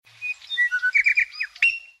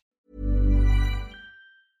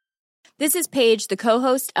This is Paige, the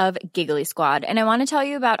co-host of Giggly Squad, and I want to tell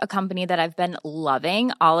you about a company that I've been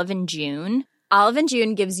loving, Olive & June. Olive &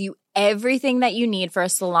 June gives you everything that you need for a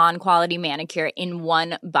salon-quality manicure in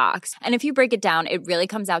one box. And if you break it down, it really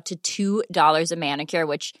comes out to $2 a manicure,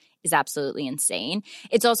 which is absolutely insane.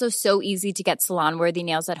 It's also so easy to get salon-worthy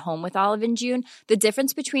nails at home with Olive & June. The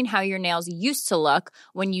difference between how your nails used to look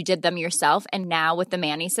when you did them yourself and now with the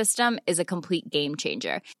Mani system is a complete game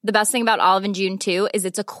changer. The best thing about Olive & June, too, is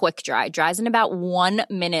it's a quick dry. Dries in about 1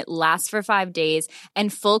 minute, lasts for 5 days,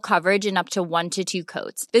 and full coverage in up to 1 to 2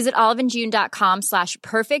 coats. Visit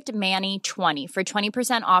oliveandjune.com/perfectmani20 for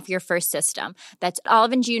 20% off your first system. That's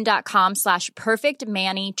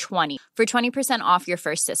oliveandjune.com/perfectmani20 for 20% off your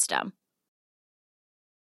first system.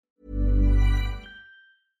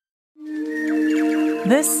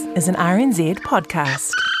 This is an RNZ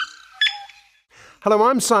podcast. Hello,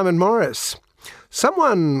 I'm Simon Morris.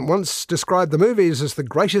 Someone once described the movies as the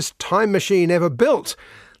greatest time machine ever built.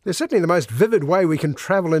 They're certainly the most vivid way we can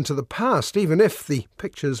travel into the past, even if the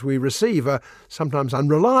pictures we receive are sometimes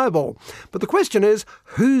unreliable. But the question is,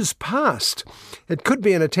 whose past? It could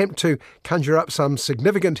be an attempt to conjure up some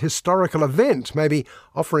significant historical event, maybe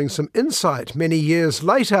offering some insight many years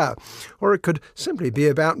later. Or it could simply be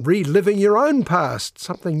about reliving your own past,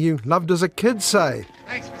 something you loved as a kid, say.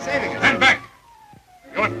 Thanks for saving us. Stand back!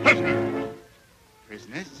 You're prisoner.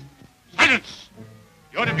 Prisoners? Silence!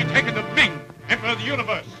 You're to be taken to Ming, Emperor of the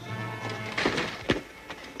Universe.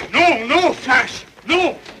 No, Flash!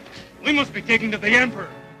 No! We must be taken to the Emperor.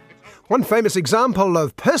 One famous example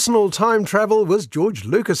of personal time travel was George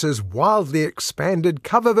Lucas's wildly expanded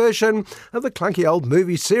cover version of the clunky old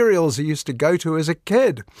movie serials he used to go to as a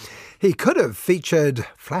kid. He could have featured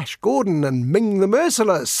Flash Gordon and Ming the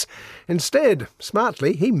Merciless. Instead,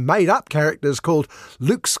 smartly, he made up characters called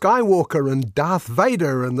Luke Skywalker and Darth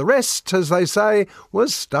Vader, and the rest, as they say,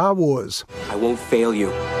 was Star Wars. I won't fail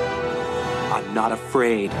you. I'm not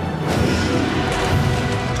afraid.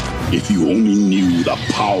 If you only knew the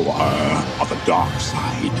power of the dark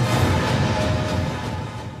side.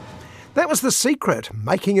 That was the secret,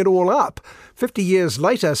 making it all up. 50 years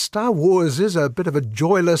later, Star Wars is a bit of a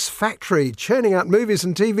joyless factory, churning out movies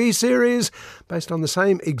and TV series based on the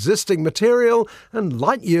same existing material and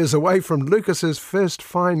light years away from Lucas's first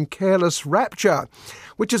fine, careless rapture,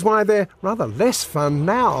 which is why they're rather less fun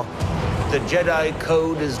now. The Jedi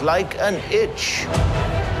Code is like an itch.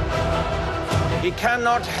 He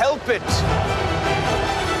cannot help it.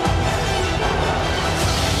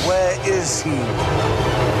 Where is he?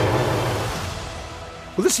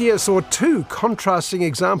 Well, this year saw two contrasting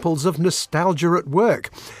examples of nostalgia at work.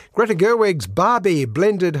 Greta Gerwig's Barbie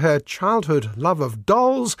blended her childhood love of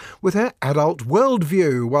dolls with her adult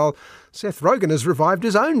worldview, while Seth Rogen has revived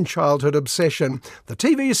his own childhood obsession, the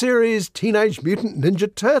TV series Teenage Mutant Ninja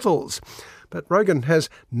Turtles. But Rogen has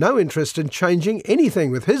no interest in changing anything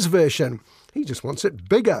with his version. He just wants it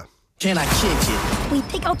bigger. Can I kick it? We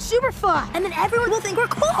take out Superfly, and then everyone will think we're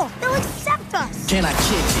cool. They'll accept us. Can I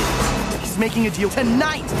kick it? He's making a deal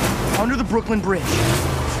tonight under the Brooklyn Bridge.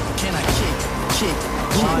 Can I kick?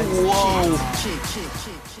 Whoa. Kick.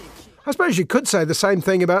 I suppose you could say the same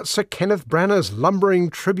thing about Sir Kenneth Branagh's lumbering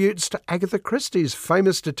tributes to Agatha Christie's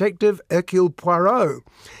famous detective Hercule Poirot.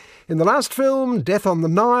 In the last film, Death on the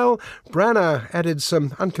Nile, Branagh added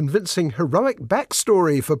some unconvincing heroic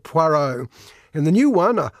backstory for Poirot. In the new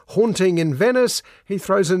one, A Haunting in Venice, he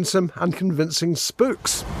throws in some unconvincing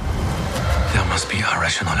spooks. There must be a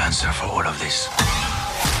rational answer for all of this.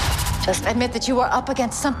 Just admit that you are up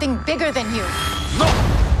against something bigger than you. No!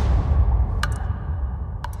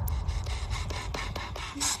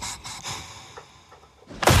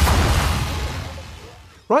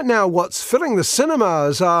 Right now, what's filling the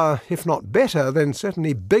cinemas are, if not better, then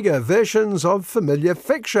certainly bigger versions of familiar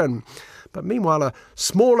fiction. But meanwhile, a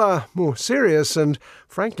smaller, more serious and,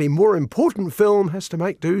 frankly, more important film has to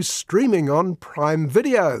make do streaming on Prime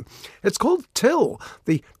Video. It's called Till,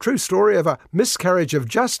 the true story of a miscarriage of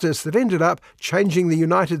justice that ended up changing the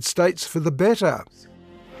United States for the better.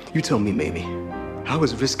 You tell me, Mamie, how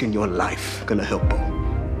is risking your life gonna help you?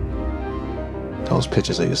 Those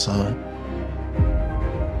pictures of your son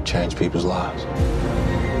change people's lives.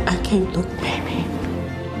 I can't look, Mamie.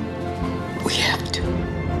 We have to.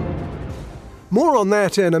 More on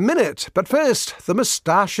that in a minute, but first, the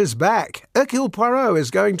moustache is back. Hercule Poirot is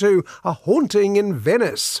going to A Haunting in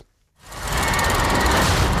Venice.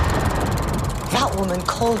 That woman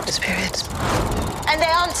called the spirits, and they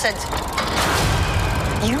answered.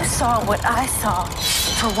 You saw what I saw.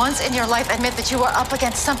 For once in your life, admit that you are up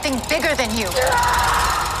against something bigger than you.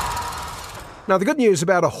 Now, the good news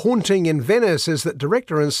about A Haunting in Venice is that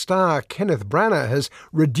director and star Kenneth Branagh has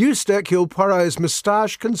reduced Hercule Poirot's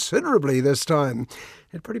moustache considerably this time.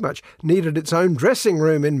 It pretty much needed its own dressing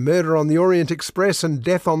room in Murder on the Orient Express and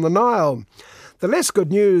Death on the Nile. The less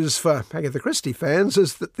good news for Agatha Christie fans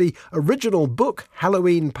is that the original book,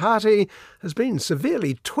 Halloween Party, has been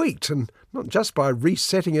severely tweaked, and not just by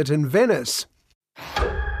resetting it in Venice.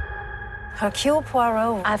 Hercule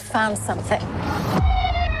Poirot, I've found something.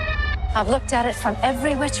 I've looked at it from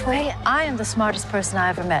every which way. I am the smartest person I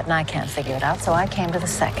ever met, and I can't figure it out, so I came to the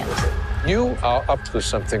second. You are up to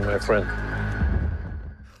something, my friend.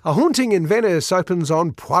 A Haunting in Venice opens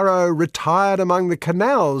on Poirot retired among the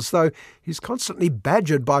canals, though he's constantly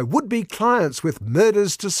badgered by would-be clients with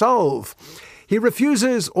murders to solve. He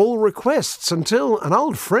refuses all requests until an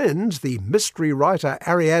old friend, the mystery writer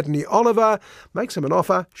Ariadne Oliver, makes him an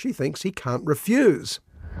offer she thinks he can't refuse.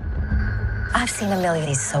 I've seen a million of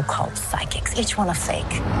these so-called psychics, each one a fake.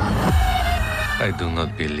 I do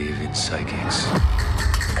not believe in psychics.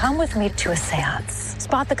 Come with me to a seance.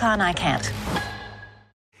 Spot the con I can't.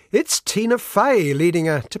 It's Tina Fey leading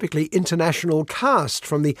a typically international cast,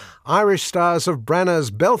 from the Irish stars of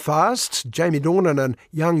Branagh's Belfast, Jamie Dornan and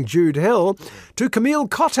young Jude Hill, to Camille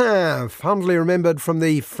Cottin, fondly remembered from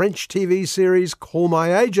the French TV series Call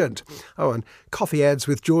My Agent. Oh, and coffee ads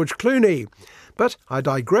with George Clooney. But I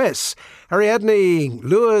digress. Ariadne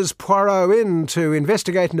lures Poirot in to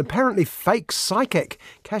investigate an apparently fake psychic,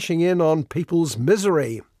 cashing in on people's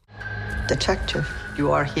misery. Detective,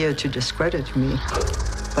 you are here to discredit me,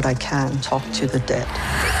 but I can talk to the dead.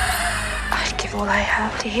 I'd give all I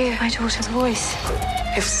have to hear my daughter's voice.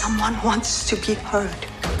 If someone wants to be heard,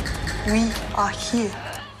 we are here.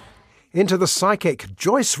 Into the psychic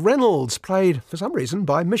Joyce Reynolds, played for some reason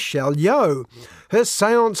by Michelle Yeoh. Her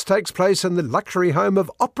séance takes place in the luxury home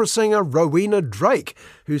of opera singer Rowena Drake,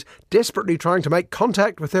 who's desperately trying to make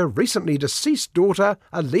contact with her recently deceased daughter,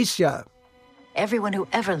 Alicia. Everyone who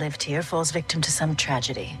ever lived here falls victim to some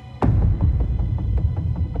tragedy.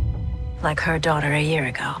 Like her daughter a year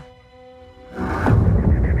ago.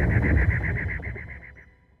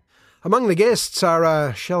 Among the guests are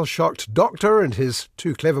a shell-shocked doctor and his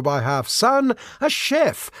too-clever-by-half son, a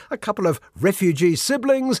chef, a couple of refugee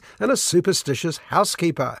siblings, and a superstitious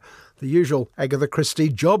housekeeper. The usual Agatha Christie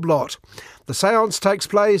job lot. The séance takes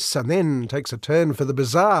place and then takes a turn for the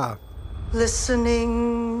bizarre.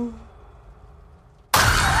 Listening.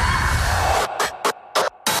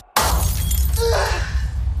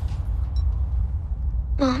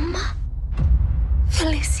 Mama?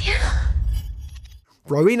 Alicia?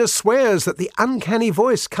 Rowena swears that the uncanny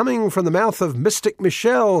voice coming from the mouth of Mystic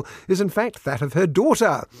Michelle is in fact that of her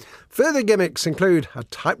daughter. Further gimmicks include a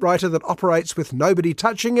typewriter that operates with nobody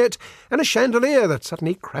touching it and a chandelier that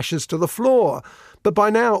suddenly crashes to the floor. But by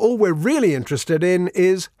now all we're really interested in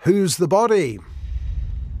is who's the body.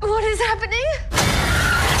 What is happening?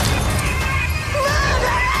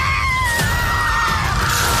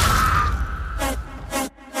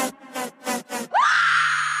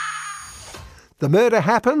 The murder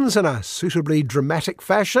happens in a suitably dramatic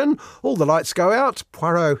fashion. All the lights go out.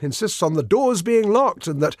 Poirot insists on the doors being locked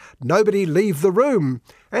and that nobody leave the room.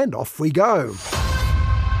 And off we go.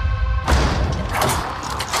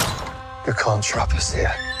 You can't trap us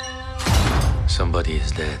here. Somebody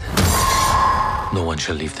is dead. No one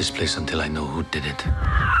shall leave this place until I know who did it.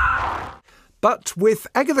 But with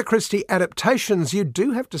Agatha Christie adaptations, you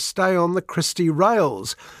do have to stay on the Christie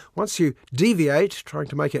rails. Once you deviate, trying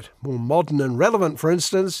to make it more modern and relevant, for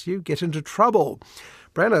instance, you get into trouble.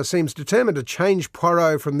 Branagh seems determined to change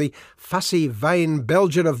Poirot from the fussy, vain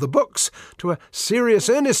Belgian of the books to a serious,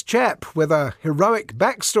 earnest chap with a heroic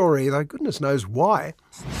backstory, though goodness knows why.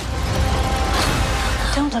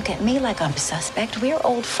 Don't look at me like I'm a suspect. We're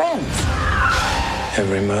old friends.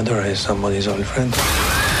 Every murderer is somebody's old friend.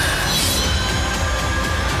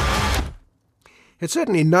 It's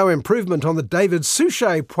certainly no improvement on the David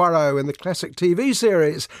Suchet Poirot in the classic TV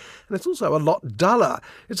series, and it's also a lot duller.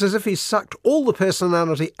 It's as if he sucked all the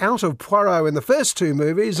personality out of Poirot in the first two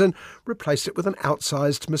movies and replaced it with an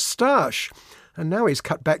outsized moustache. And now he's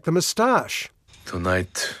cut back the moustache.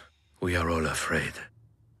 Tonight, we are all afraid.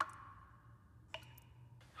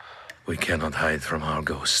 We cannot hide from our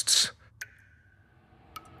ghosts.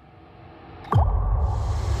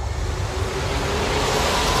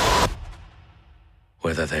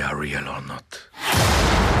 Whether they are real or not.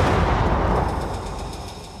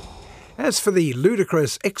 As for the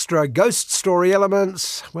ludicrous extra ghost story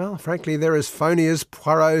elements, well, frankly, they're as phony as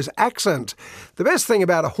Poirot's accent. The best thing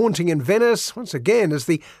about A Haunting in Venice, once again, is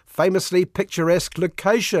the famously picturesque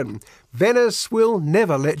location. Venice will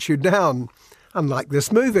never let you down, unlike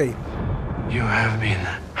this movie. You have been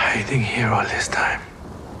hiding here all this time.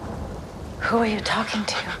 Who are you talking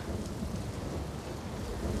to?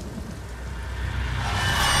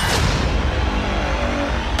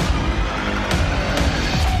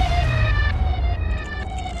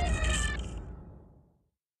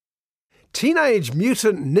 Teenage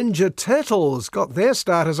Mutant Ninja Turtles got their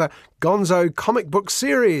start as a gonzo comic book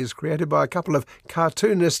series created by a couple of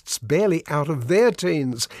cartoonists barely out of their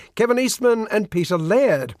teens, Kevin Eastman and Peter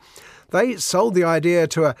Laird. They sold the idea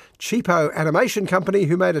to a cheapo animation company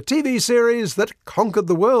who made a TV series that conquered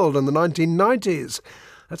the world in the 1990s.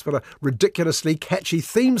 That's what a ridiculously catchy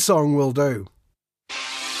theme song will do.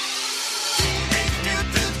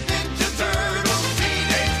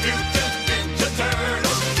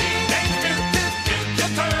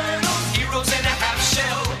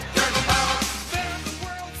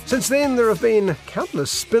 Since then, there have been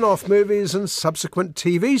countless spin-off movies and subsequent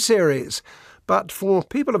TV series. But for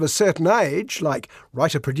people of a certain age, like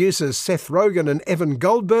writer-producers Seth Rogen and Evan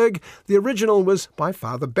Goldberg, the original was by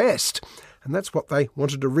far the best. And that's what they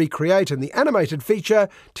wanted to recreate in the animated feature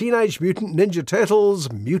Teenage Mutant Ninja Turtles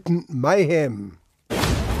Mutant Mayhem.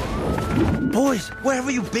 Boys, where have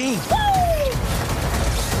you been?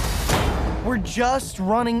 We're just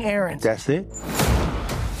running errands. That's it?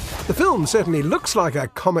 The film certainly looks like a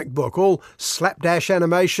comic book, all slapdash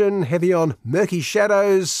animation, heavy on murky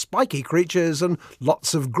shadows, spiky creatures and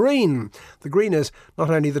lots of green. The green is not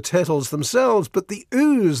only the turtles themselves, but the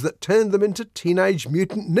ooze that turned them into Teenage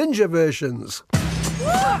Mutant Ninja versions.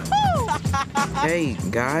 Hey,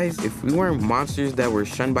 guys, if we weren't monsters that were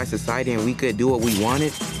shunned by society and we could do what we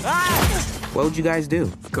wanted, what would you guys do?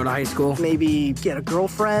 Go to high school. Maybe get a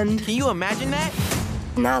girlfriend. Can you imagine that?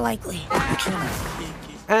 Not likely.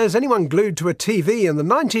 As anyone glued to a TV in the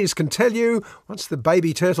 90s can tell you, once the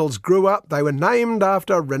baby turtles grew up, they were named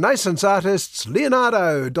after Renaissance artists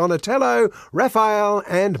Leonardo, Donatello, Raphael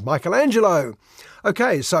and Michelangelo.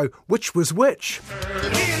 OK, so which was which?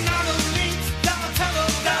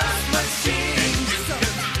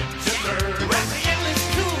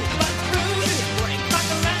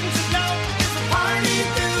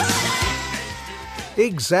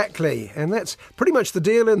 Exactly, and that's pretty much the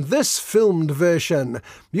deal in this filmed version.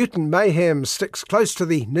 Mutant Mayhem sticks close to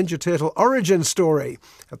the Ninja Turtle origin story,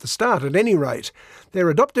 at the start at any rate. Their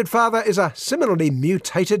adopted father is a similarly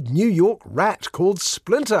mutated New York rat called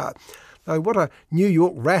Splinter. Though what a New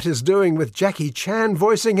York rat is doing with Jackie Chan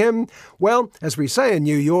voicing him, well, as we say in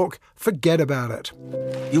New York, forget about it.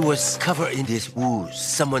 You was covered in this ooze,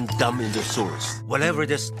 someone dumb in the source. Whatever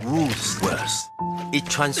this ooze was, it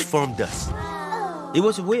transformed us. It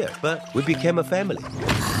was weird, but we became a family.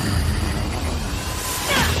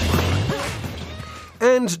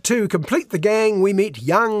 And to complete the gang, we meet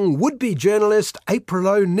young would-be journalist April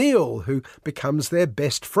O'Neil, who becomes their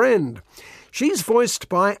best friend. She's voiced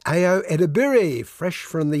by Yeoh Edebiri, fresh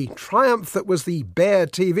from the triumph that was the Bear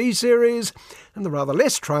TV series and the rather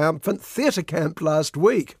less triumphant theatre camp last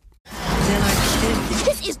week.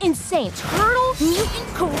 This is insane. Turtle, mutant,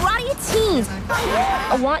 karate teens.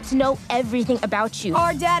 I want to know everything about you.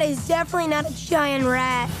 Our dad is definitely not a giant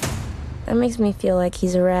rat. That makes me feel like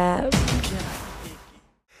he's a rat.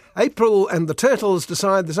 April and the Turtles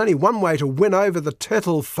decide there's only one way to win over the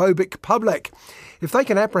turtle-phobic public. If they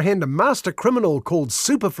can apprehend a master criminal called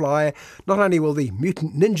Superfly, not only will the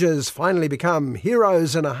mutant ninjas finally become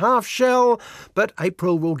heroes in a half shell, but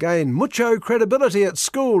April will gain mucho credibility at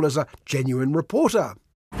school as a genuine reporter.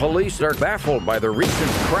 Police are baffled by the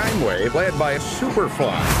recent crime wave led by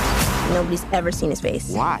Superfly. Nobody's ever seen his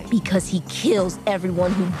face. Why? Because he kills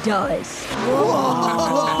everyone who does.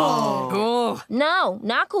 Whoa. Cool. No,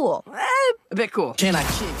 not cool. A bit cool. Can I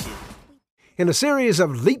kick it? In a series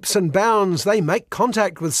of leaps and bounds, they make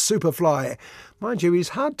contact with Superfly. Mind you, he's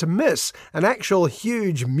hard to miss, an actual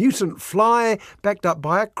huge mutant fly backed up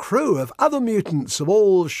by a crew of other mutants of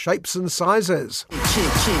all shapes and sizes.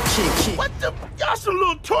 What the? Y'all some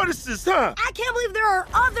little tortoises, huh? I can't believe there are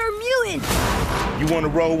other mutants. You want to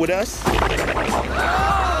roll with us?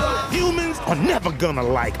 Humans are never gonna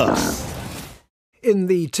like us. In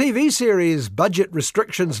the TV series, budget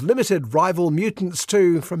restrictions limited rival mutants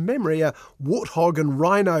to, from memory, a warthog and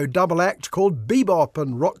rhino double act called Bebop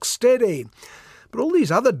and Rocksteady. But all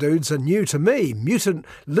these other dudes are new to me. Mutant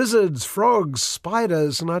lizards, frogs,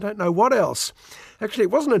 spiders, and I don't know what else. Actually,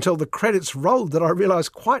 it wasn't until the credits rolled that I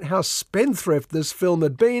realised quite how spendthrift this film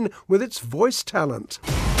had been with its voice talent.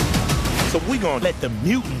 So we're gonna let the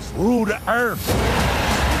mutants rule the earth.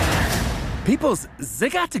 Peoples, they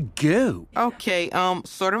got to go. Okay,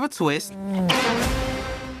 sort of a twist.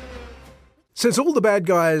 Since all the bad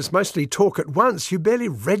guys mostly talk at once, you barely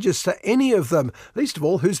register any of them, least of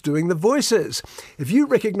all who's doing the voices. If you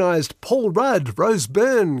recognised Paul Rudd, Rose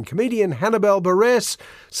Byrne, comedian Hannibal Buress,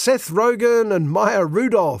 Seth Rogen and Maya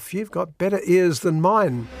Rudolph, you've got better ears than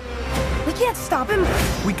mine. We can't stop him.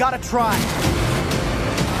 We gotta try.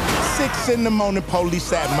 6 in the morning,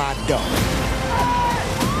 police at my door.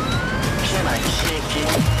 Can I kick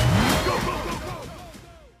it?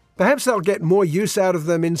 Perhaps they'll get more use out of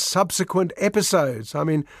them in subsequent episodes. I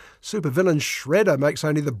mean, supervillain Shredder makes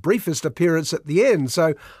only the briefest appearance at the end,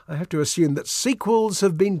 so I have to assume that sequels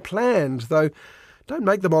have been planned, though don't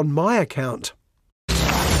make them on my account. Did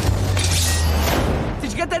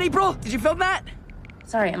you get that, April? Did you film that?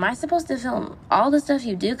 Sorry, am I supposed to film all the stuff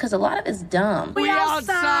you do? Because a lot of it's dumb. We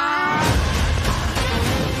outside!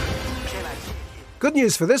 Good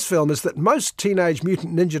news for this film is that most Teenage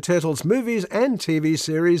Mutant Ninja Turtles movies and TV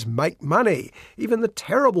series make money, even the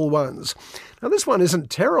terrible ones. Now, this one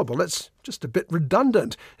isn't terrible, it's just a bit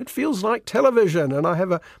redundant. It feels like television, and I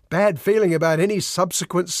have a bad feeling about any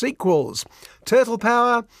subsequent sequels. Turtle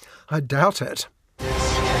power? I doubt it.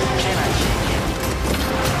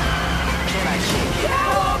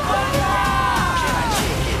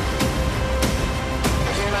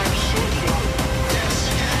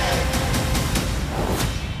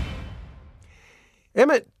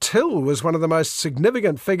 Emmett Till was one of the most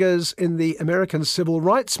significant figures in the American civil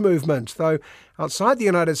rights movement, though outside the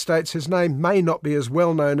United States his name may not be as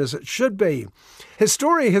well known as it should be. His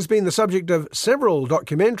story has been the subject of several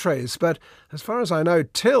documentaries, but as far as I know,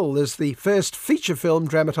 Till is the first feature film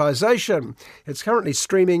dramatisation. It's currently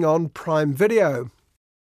streaming on Prime Video.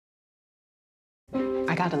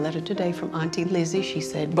 I got a letter today from Auntie Lizzie. She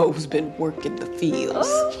said Bo's been working the fields.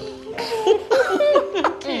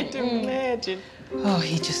 I can't imagine. Oh,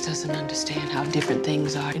 he just doesn't understand how different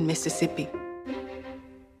things are in Mississippi.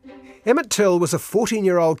 Emmett Till was a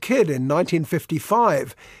 14-year-old kid in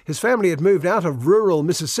 1955. His family had moved out of rural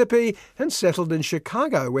Mississippi and settled in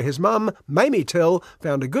Chicago, where his mum, Mamie Till,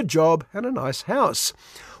 found a good job and a nice house.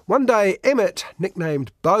 One day, Emmett,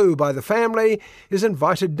 nicknamed Bo by the family, is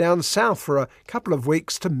invited down south for a couple of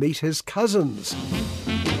weeks to meet his cousins.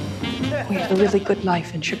 We have a really good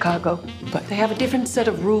life in Chicago, but they have a different set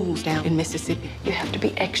of rules down in Mississippi. You have to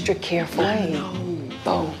be extra careful. I know.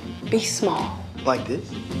 Bo, be small. Like this?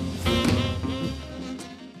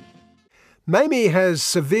 Mamie has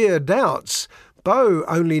severe doubts. Bo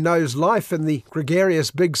only knows life in the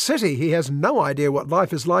gregarious big city. He has no idea what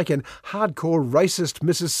life is like in hardcore racist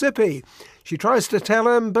Mississippi. She tries to tell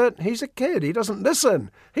him, but he's a kid. He doesn't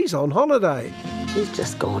listen. He's on holiday. He's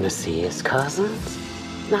just going to see his cousins.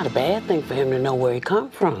 Not a bad thing for him to know where he come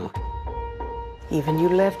from. Even you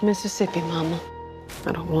left Mississippi, Mama.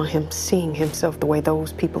 I don't want him seeing himself the way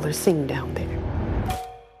those people are seen down there.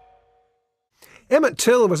 Emmett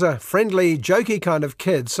Till was a friendly, jokey kind of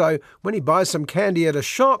kid, so when he buys some candy at a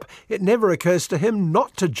shop, it never occurs to him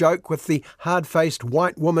not to joke with the hard-faced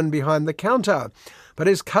white woman behind the counter. But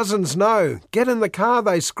his cousins know. Get in the car,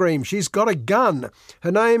 they scream. She's got a gun.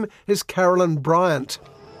 Her name is Carolyn Bryant.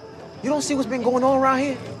 You don't see what's been going on around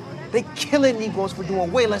here? They killing Negroes for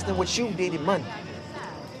doing way less than what you did in money.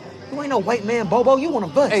 You ain't no white man, Bobo. You want a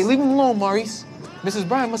bus. Hey, leave him alone, Maurice. Mrs.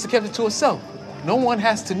 Bryant must have kept it to herself. No one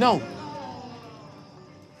has to know.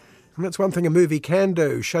 And that's one thing a movie can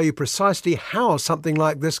do, show you precisely how something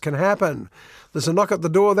like this can happen. There's a knock at the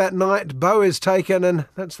door that night, Bo is taken, and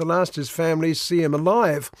that's the last his family see him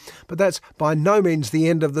alive. But that's by no means the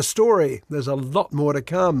end of the story. There's a lot more to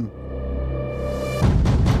come.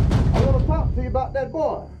 I want to talk to you about that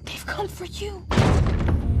boy. They've come for you.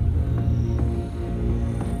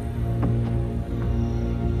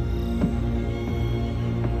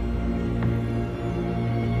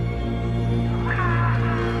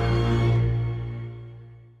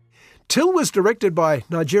 Till was directed by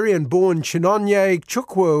Nigerian-born Chinonye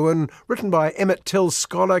Chukwu and written by Emmett Till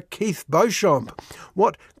scholar Keith Beauchamp.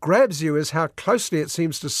 What grabs you is how closely it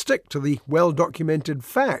seems to stick to the well-documented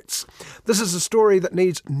facts. This is a story that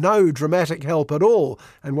needs no dramatic help at all,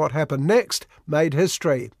 and what happened next made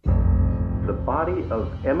history. The body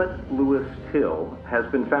of Emmett Lewis Till has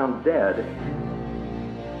been found dead.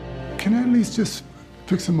 Can I at least just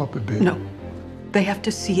fix him up a bit? No, they have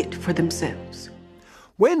to see it for themselves.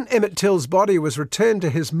 When Emmett Till's body was returned to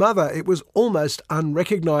his mother, it was almost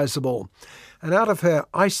unrecognisable. And out of her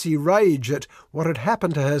icy rage at what had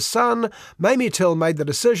happened to her son, Mamie Till made the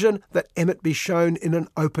decision that Emmett be shown in an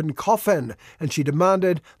open coffin, and she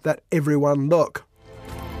demanded that everyone look.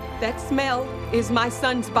 That smell is my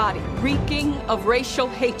son's body, reeking of racial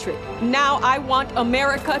hatred. Now I want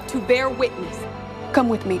America to bear witness. Come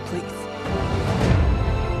with me, please.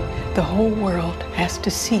 The whole world has to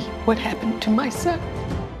see what happened to my son.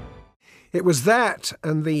 It was that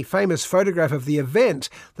and the famous photograph of the event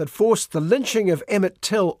that forced the lynching of Emmett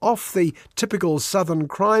Till off the typical Southern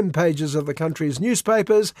crime pages of the country's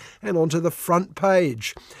newspapers and onto the front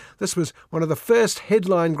page. This was one of the first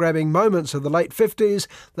headline-grabbing moments of the late 50s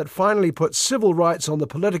that finally put civil rights on the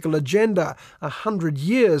political agenda 100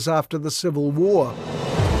 years after the Civil War.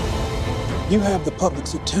 You have the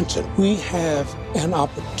public's attention. We have an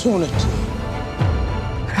opportunity.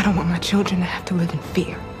 I don't want my children to have to live in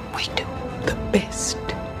fear. We do the best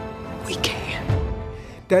we can.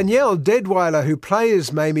 Danielle Deadwyler, who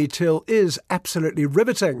plays Mamie Till, is absolutely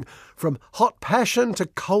riveting. From hot passion to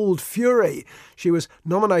cold fury. She was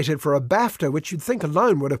nominated for a Bafta, which you'd think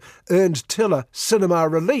alone would have earned Till a cinema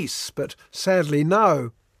release, but sadly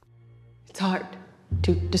no. It's hard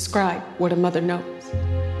to describe what a mother knows.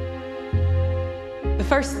 The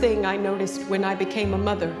first thing I noticed when I became a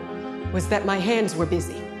mother was that my hands were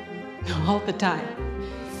busy all the time.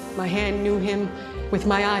 My hand knew him with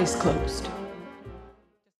my eyes closed.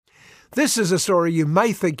 This is a story you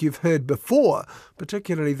may think you've heard before,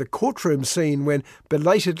 particularly the courtroom scene when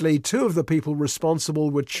belatedly two of the people responsible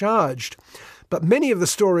were charged. But many of the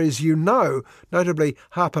stories you know, notably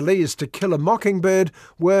Harper Lee's To Kill a Mockingbird,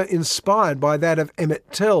 were inspired by that of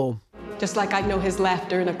Emmett Till. Just like I know his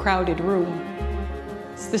laughter in a crowded room.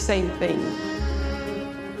 It's the same thing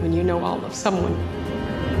when you know all of someone.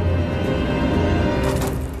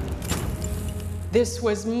 This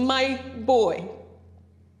was my boy,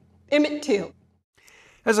 Emmett Till.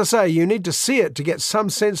 As I say, you need to see it to get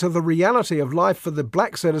some sense of the reality of life for the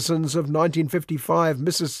black citizens of 1955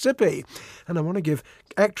 Mississippi. And I want to give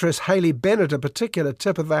actress Haley Bennett a particular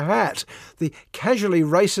tip of the hat. The casually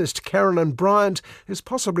racist Carolyn Bryant is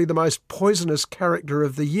possibly the most poisonous character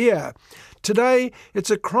of the year. Today,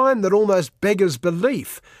 it's a crime that almost beggars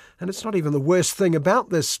belief. And it's not even the worst thing about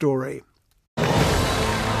this story. 1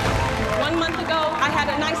 month ago, I had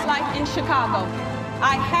a nice life in Chicago.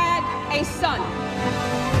 I had a son.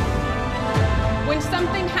 When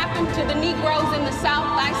something happened to the Negroes in the South,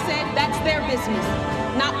 I said, that's their business,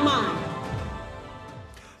 not mine.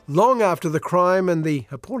 Long after the crime and the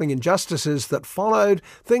appalling injustices that followed,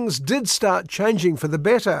 things did start changing for the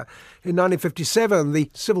better. In 1957, the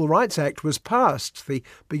Civil Rights Act was passed, the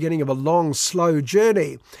beginning of a long, slow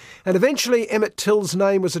journey. And eventually, Emmett Till's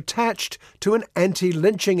name was attached to an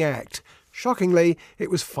anti-lynching act. Shockingly, it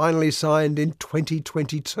was finally signed in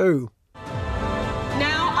 2022.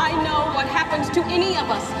 Now I know what happens to any of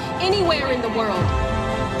us, anywhere in the world,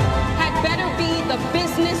 had better be the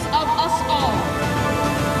business of us all.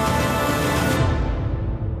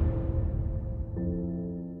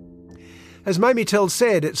 As Mamie Till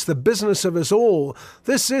said, it's the business of us all.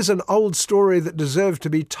 This is an old story that deserved to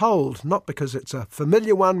be told, not because it's a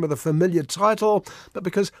familiar one with a familiar title, but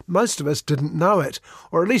because most of us didn't know it,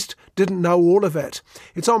 or at least didn't know all of it.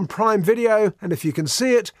 It's on Prime Video, and if you can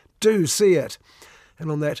see it, do see it. And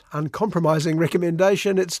on that uncompromising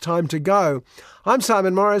recommendation, it's time to go. I'm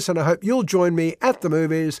Simon Morris, and I hope you'll join me at the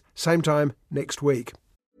movies, same time next week.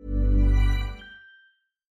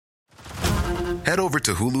 Head over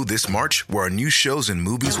to Hulu this March, where our new shows and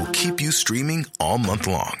movies will keep you streaming all month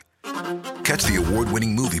long. Catch the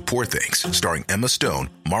award-winning movie Poor Things, starring Emma Stone,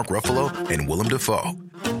 Mark Ruffalo, and Willem Dafoe.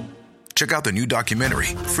 Check out the new documentary,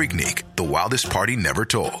 Freaknik, The Wildest Party Never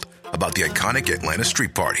Told, about the iconic Atlanta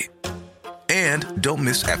Street Party. And don't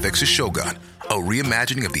miss FX's Shogun, a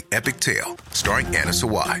reimagining of the epic tale, starring Anna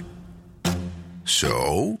Sawai.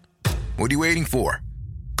 So, what are you waiting for?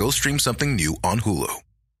 Go stream something new on Hulu.